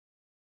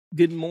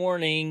Good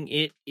morning.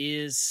 It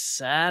is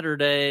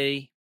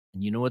Saturday.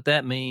 And you know what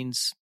that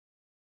means?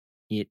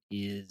 It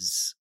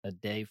is a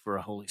day for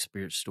a Holy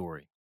Spirit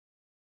story.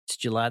 It's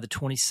July the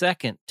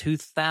 22nd,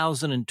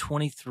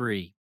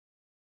 2023.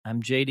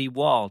 I'm J.D.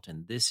 Walt,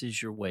 and this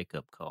is your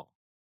wake-up call.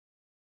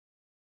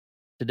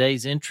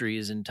 Today's entry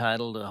is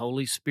entitled A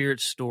Holy Spirit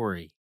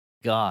Story,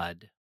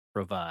 God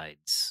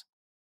Provides.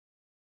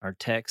 Our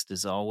text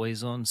is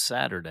always on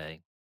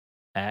Saturday,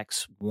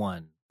 Acts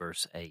 1,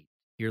 verse 8.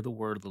 Hear the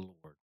word of the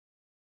Lord.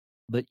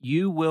 But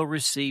you will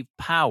receive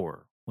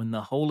power when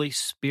the Holy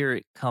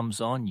Spirit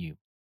comes on you,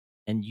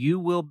 and you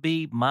will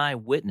be my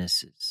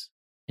witnesses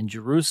in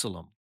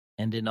Jerusalem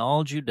and in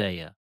all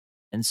Judea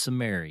and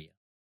Samaria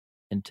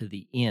and to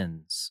the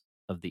ends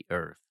of the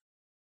earth.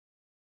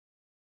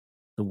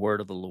 The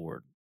word of the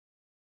Lord.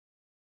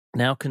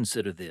 Now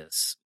consider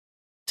this.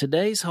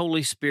 Today's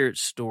Holy Spirit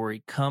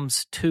story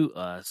comes to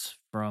us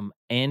from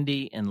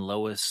Andy and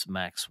Lois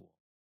Maxwell.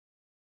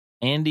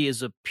 Andy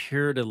is a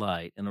pure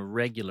delight and a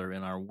regular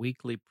in our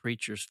weekly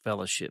Preachers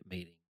Fellowship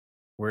meeting,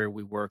 where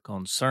we work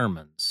on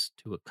sermons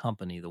to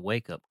accompany the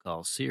Wake Up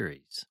Call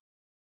series.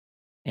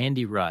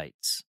 Andy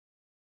writes,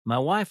 My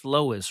wife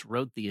Lois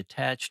wrote the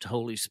attached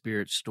Holy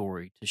Spirit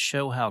story to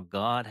show how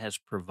God has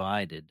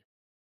provided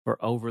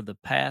for over the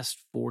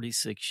past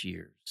 46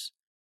 years.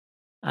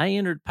 I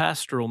entered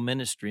pastoral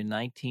ministry in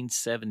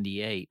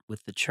 1978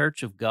 with the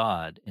Church of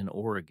God in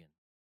Oregon.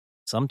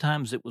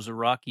 Sometimes it was a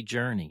rocky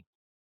journey.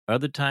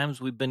 Other times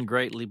we've been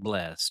greatly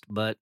blessed,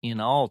 but in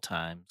all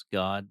times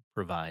God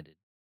provided.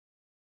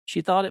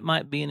 She thought it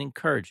might be an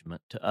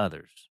encouragement to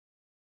others.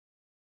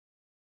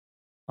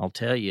 I'll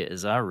tell you,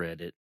 as I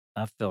read it,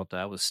 I felt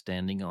I was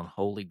standing on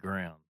holy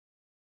ground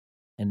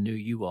and knew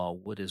you all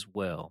would as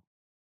well.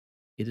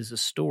 It is a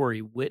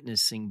story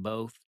witnessing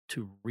both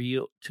to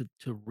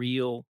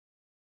real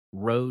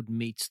road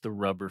meets the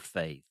rubber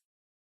faith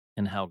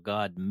and how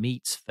God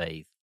meets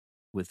faith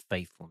with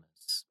faithfulness.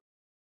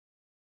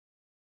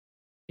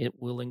 It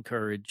will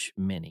encourage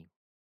many.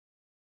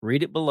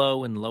 Read it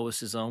below in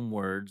Lois's own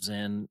words,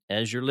 and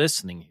as you're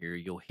listening here,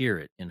 you'll hear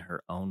it in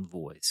her own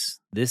voice.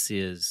 This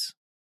is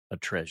a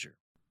treasure.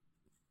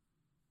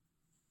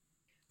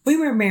 We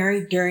were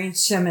married during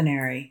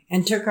seminary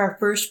and took our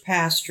first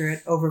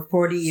pastorate over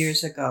 40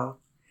 years ago.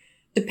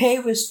 The pay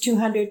was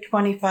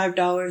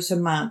 $225 a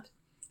month.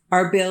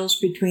 Our bills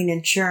between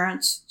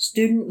insurance,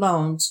 student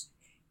loans,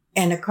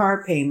 and a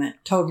car payment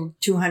totaled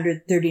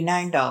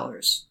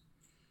 $239.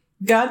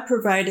 God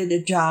provided a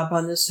job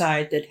on the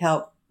side that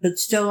helped, but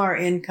still our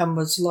income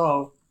was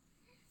low.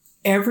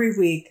 Every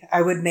week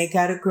I would make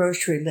out a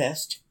grocery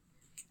list.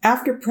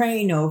 After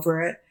praying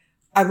over it,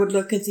 I would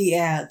look at the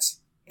ads.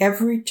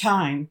 Every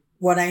time,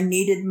 what I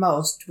needed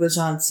most was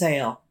on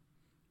sale.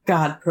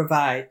 God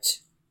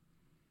provides.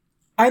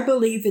 I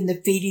believe in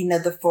the feeding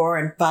of the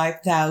 4,000 and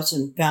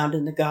 5,000 found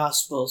in the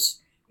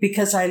Gospels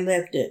because I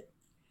lived it.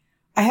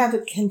 I have a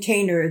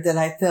container that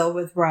I fill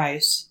with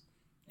rice.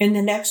 In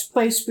the next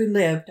place we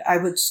lived, I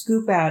would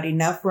scoop out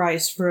enough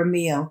rice for a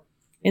meal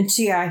and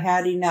see I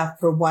had enough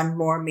for one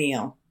more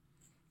meal.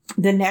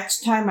 The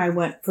next time I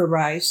went for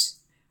rice,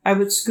 I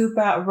would scoop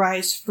out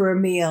rice for a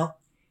meal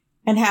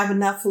and have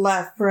enough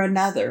left for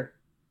another.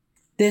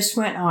 This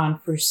went on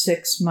for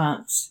 6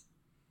 months.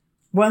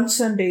 One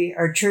Sunday,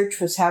 our church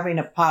was having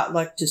a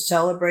potluck to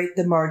celebrate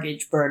the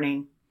mortgage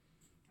burning.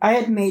 I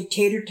had made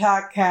tater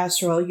tot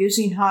casserole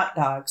using hot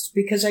dogs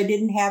because I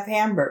didn't have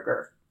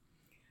hamburger.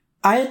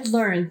 I had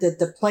learned that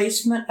the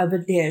placement of a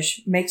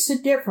dish makes a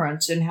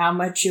difference in how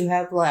much you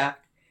have left.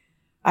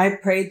 I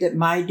prayed that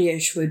my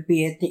dish would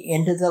be at the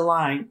end of the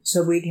line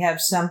so we'd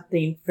have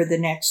something for the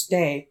next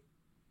day.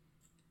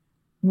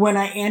 When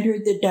I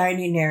entered the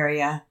dining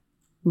area,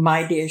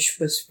 my dish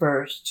was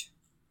first.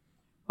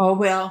 Oh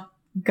well,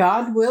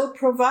 God will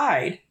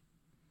provide.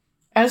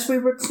 As we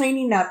were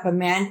cleaning up, a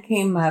man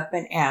came up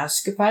and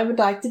asked if I would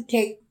like to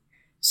take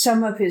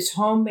some of his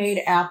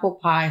homemade apple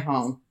pie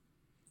home.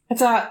 I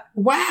thought,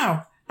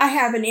 wow, I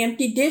have an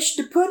empty dish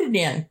to put it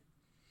in.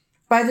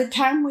 By the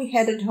time we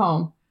headed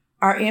home,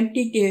 our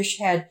empty dish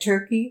had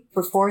turkey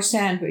for 4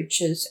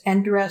 sandwiches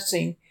and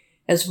dressing,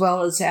 as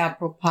well as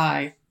apple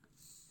pie.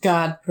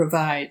 God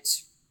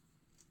provides.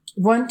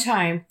 One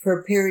time, for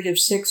a period of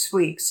 6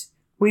 weeks,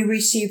 we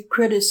received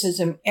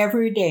criticism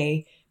every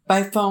day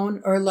by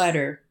phone or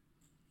letter.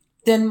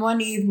 Then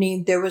one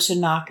evening, there was a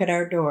knock at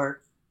our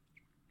door.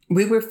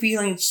 We were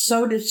feeling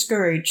so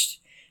discouraged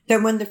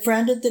that when the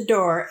friend at the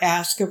door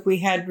asked if we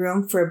had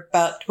room for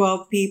about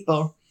 12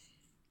 people,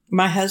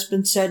 my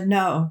husband said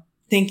no,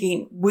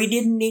 thinking we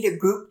didn't need a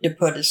group to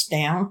put us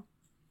down.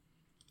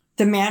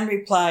 The man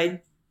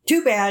replied,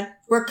 "Too bad,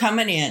 we're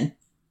coming in."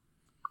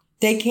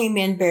 They came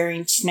in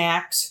bearing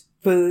snacks,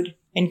 food,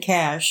 and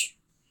cash.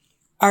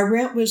 Our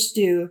rent was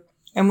due,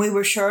 and we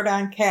were short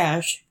on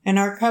cash, and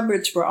our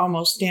cupboards were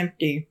almost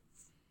empty.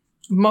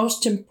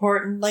 Most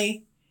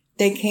importantly,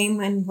 they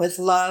came in with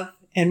love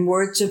and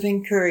words of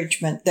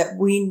encouragement that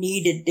we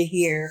needed to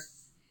hear.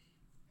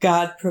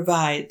 God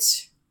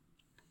provides.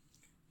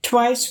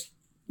 Twice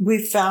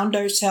we found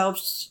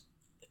ourselves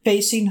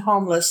facing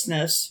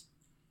homelessness.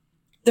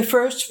 The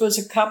first was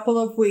a couple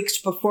of weeks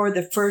before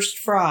the first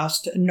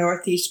frost in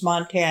northeast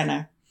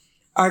Montana.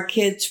 Our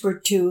kids were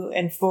 2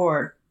 and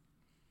 4.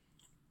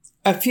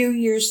 A few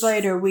years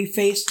later, we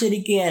faced it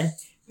again,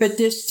 but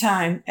this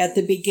time at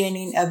the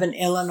beginning of an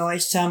Illinois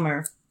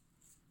summer.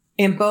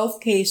 In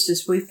both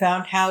cases, we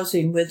found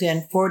housing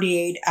within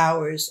 48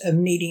 hours of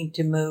needing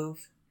to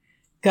move.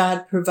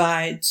 God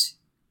provides.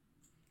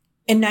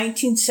 In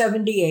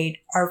 1978,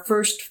 our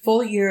first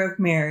full year of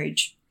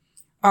marriage,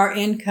 our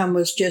income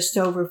was just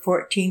over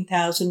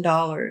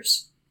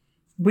 $14,000.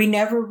 We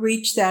never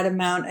reached that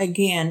amount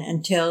again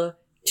until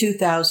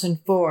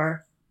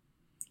 2004.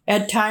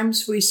 At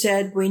times we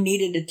said we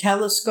needed a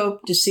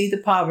telescope to see the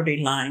poverty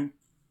line.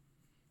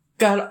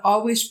 God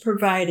always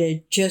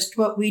provided just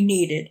what we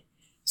needed,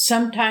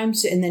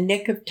 sometimes in the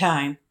nick of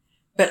time,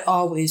 but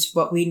always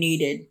what we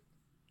needed.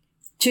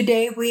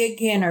 Today we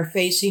again are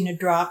facing a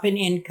drop in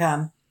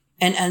income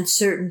and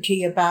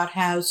uncertainty about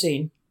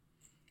housing.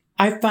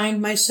 I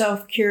find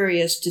myself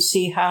curious to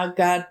see how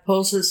God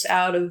pulls us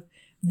out of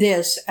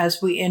this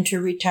as we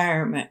enter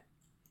retirement.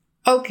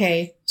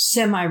 Okay,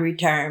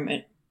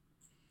 semi-retirement.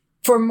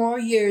 For more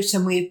years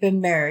than we've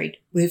been married,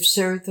 we've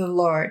served the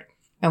Lord,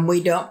 and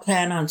we don't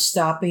plan on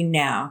stopping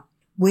now.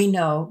 We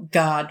know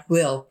God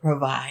will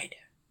provide.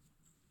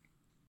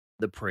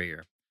 The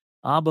prayer.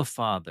 Abba,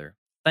 Father,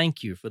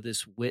 thank you for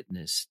this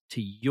witness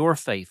to your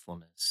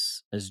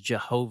faithfulness as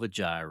Jehovah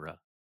Jireh,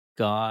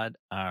 God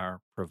our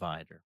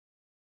provider.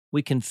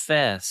 We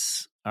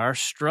confess our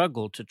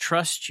struggle to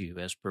trust you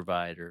as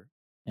provider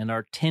and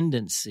our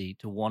tendency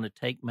to want to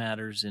take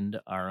matters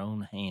into our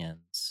own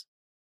hands.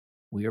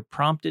 We are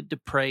prompted to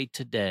pray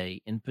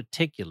today, in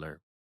particular,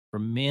 for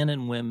men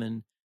and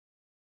women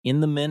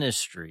in the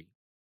ministry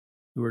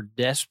who are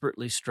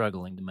desperately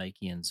struggling to make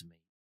ends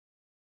meet.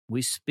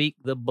 We speak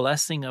the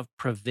blessing of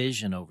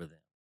provision over them.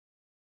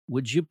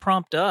 Would you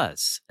prompt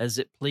us, as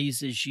it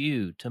pleases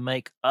you, to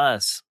make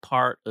us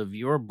part of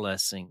your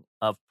blessing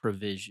of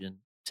provision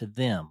to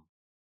them?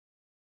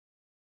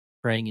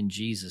 Praying in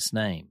Jesus'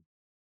 name.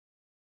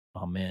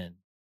 Amen.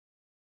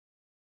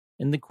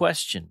 And the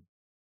question,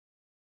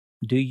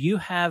 do you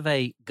have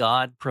a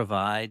God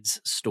provides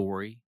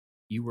story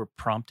you were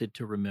prompted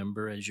to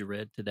remember as you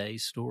read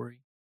today's story?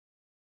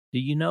 Do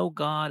you know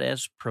God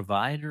as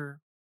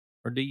provider,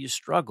 or do you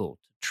struggle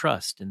to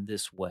trust in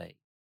this way?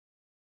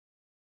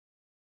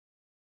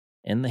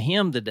 In the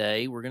hymn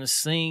today, we're going to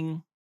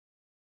sing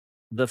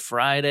the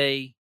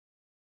Saturday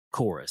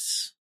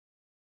chorus,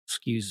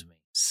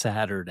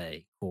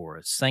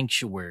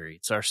 Sanctuary.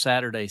 It's our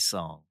Saturday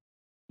song.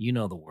 You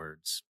know the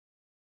words.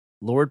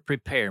 Lord,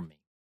 prepare me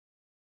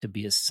to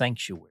be a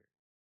sanctuary,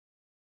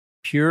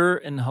 pure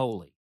and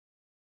holy,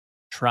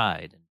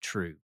 tried and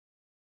true.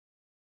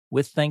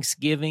 With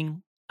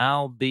thanksgiving,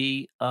 I'll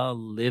be a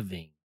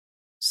living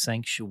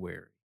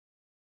sanctuary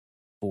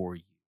for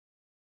you.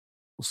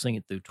 We'll sing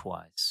it through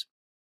twice.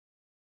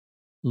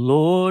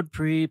 Lord,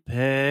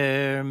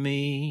 prepare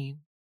me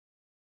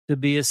to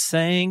be a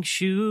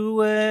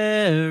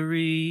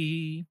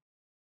sanctuary,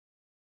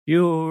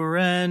 pure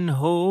and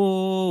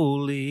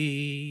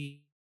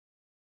holy,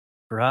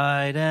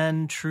 tried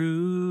and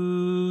true.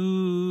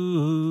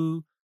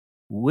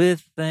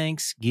 With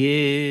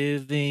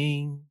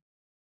thanksgiving,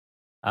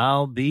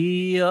 I'll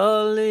be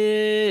a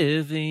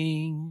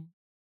living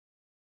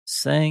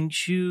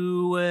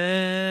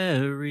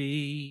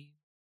sanctuary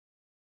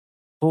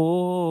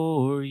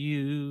for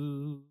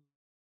you.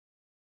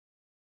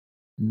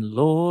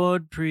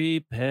 Lord,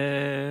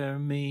 prepare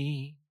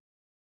me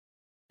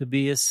to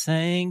be a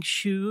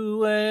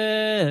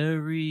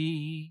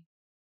sanctuary,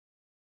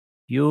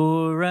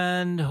 pure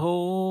and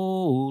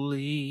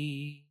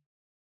holy,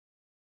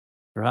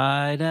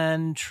 tried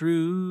and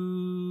true.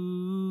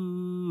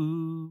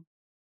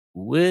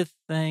 With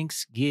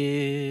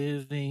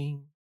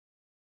thanksgiving,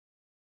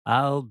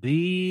 I'll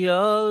be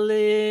a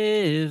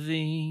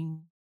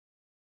living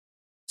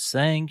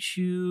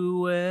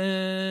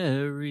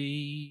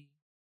sanctuary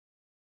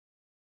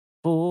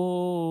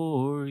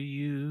for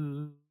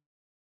you.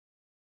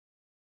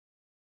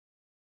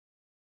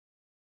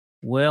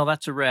 Well,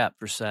 that's a wrap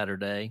for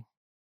Saturday.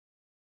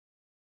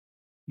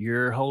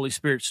 Your Holy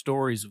Spirit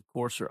stories, of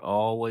course, are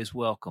always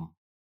welcome.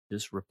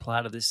 Just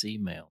reply to this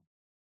email.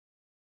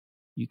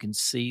 You can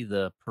see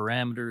the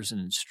parameters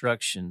and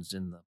instructions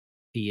in the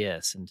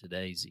PS in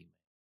today's email.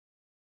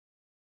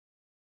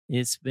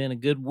 It's been a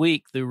good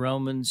week through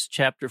Romans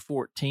chapter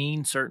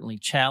 14, certainly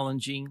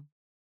challenging.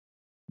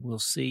 We'll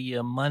see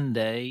you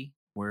Monday,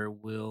 where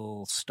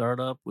we'll start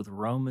up with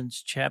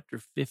Romans chapter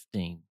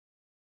 15.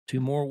 2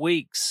 more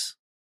weeks,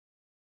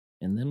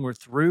 and then we're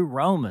through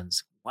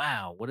Romans.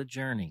 Wow, what a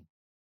journey.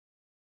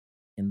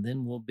 And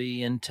then we'll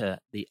be into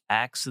the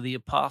Acts of the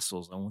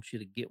Apostles. I want you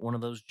to get one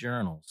of those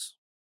journals.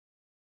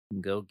 You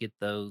can go get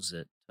those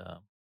at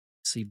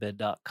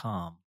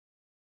seabed.com.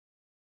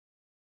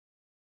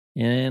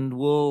 And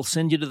we'll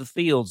send you to the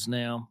fields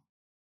now.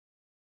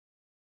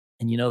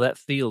 And you know, that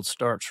field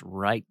starts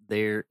right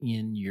there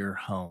in your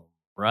home,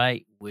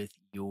 right with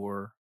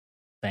your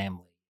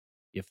family.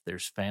 if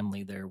there's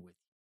family there with you.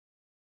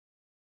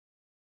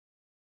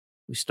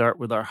 We start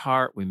with our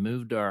heart, we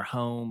move to our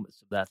home,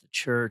 it's about the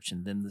church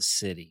and then the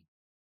city.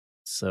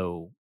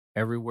 So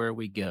everywhere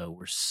we go,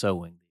 we're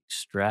sowing the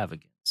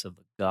extravagance of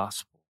the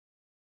gospel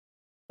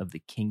of the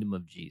kingdom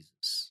of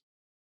Jesus.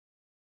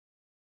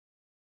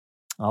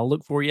 I'll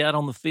look for you out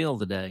on the field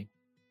today.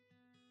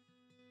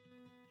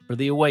 For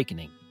The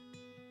Awakening,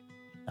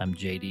 I'm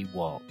J.D.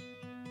 Walt.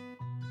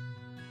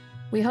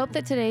 We hope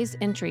that today's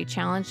entry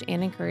challenged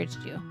and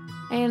encouraged you.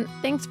 And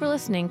thanks for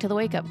listening to The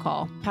Wake Up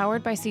Call,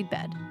 powered by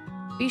Seedbed.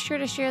 Be sure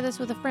to share this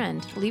with a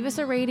friend, leave us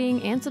a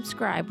rating, and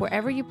subscribe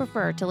wherever you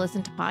prefer to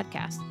listen to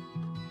podcasts.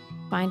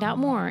 Find out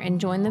more and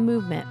join the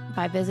movement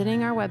by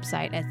visiting our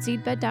website at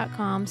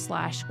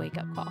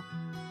seedbed.com/wakeupcall.